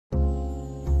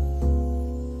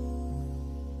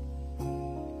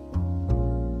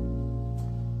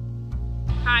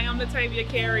Hi, I'm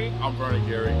Carey. I'm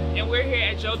Carey. And we're here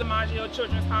at Joe DiMaggio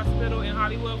Children's Hospital in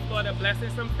Hollywood, Florida, blessing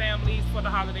some families for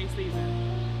the holiday season.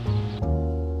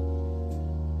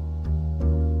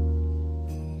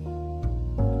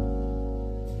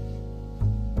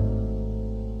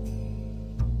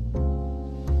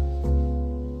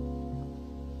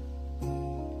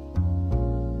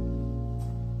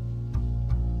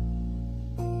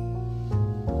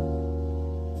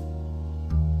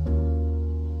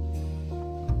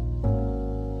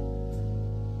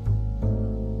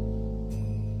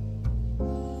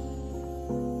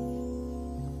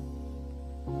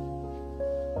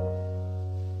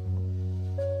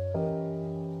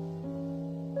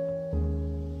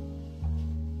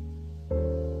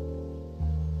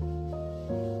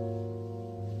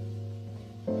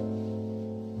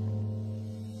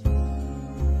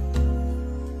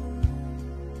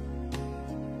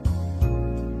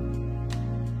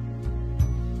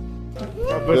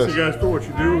 God bless you guys for what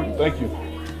you do. Thank you.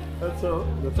 That's a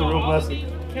real blessing.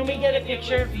 Can we get a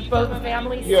picture of both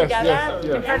families Yes, together yes,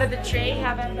 yes. in front of the tree?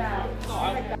 How about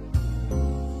that?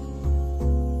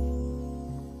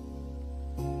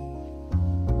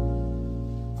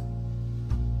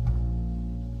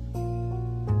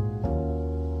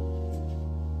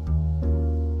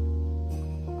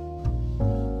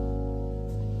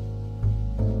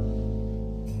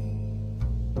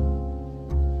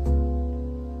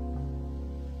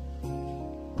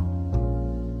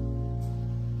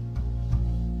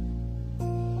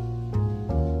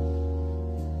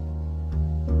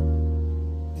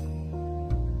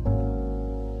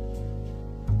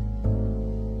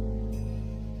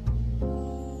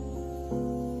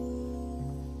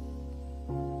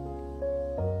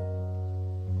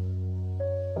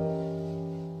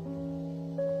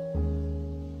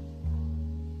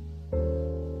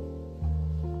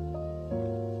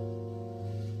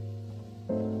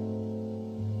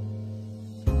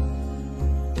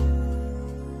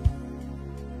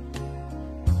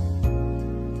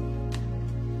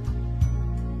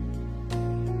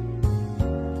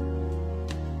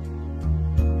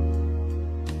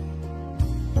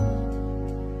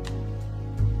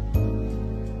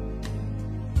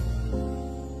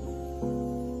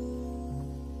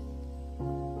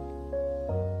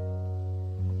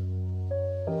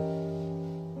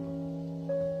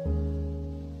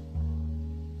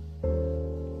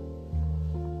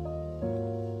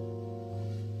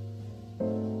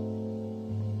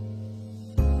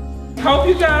 Hope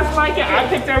you guys like it. I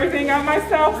picked everything out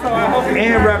myself, so I hope you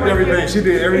And wrapped everything. She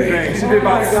did everything. She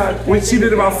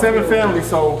did about 7 families,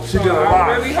 so she did a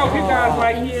lot. I really hope you guys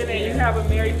like it and you have a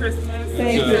Merry Christmas.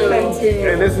 Thank you. Thank you.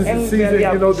 And this is the season,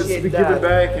 you know, just to be giving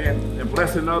back and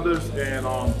blessing others. And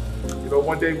you know,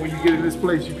 one day when you get in this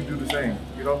place, you can do the same.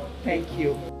 You know. Thank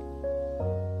you.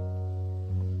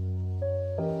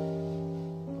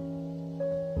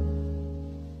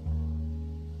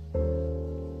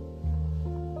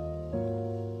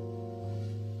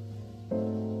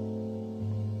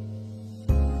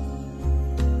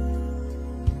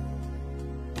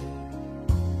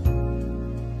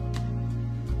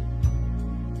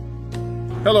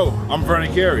 Hello, I'm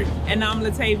Carey. And I'm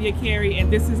Carey,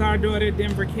 and this is our daughter,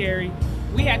 Denver Carey.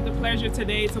 We had the pleasure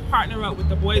today to partner up with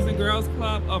the Boys and Girls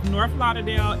Club of North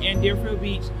Lauderdale and Deerfield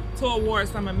Beach to award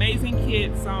some amazing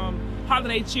kids some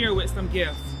holiday cheer with some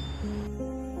gifts.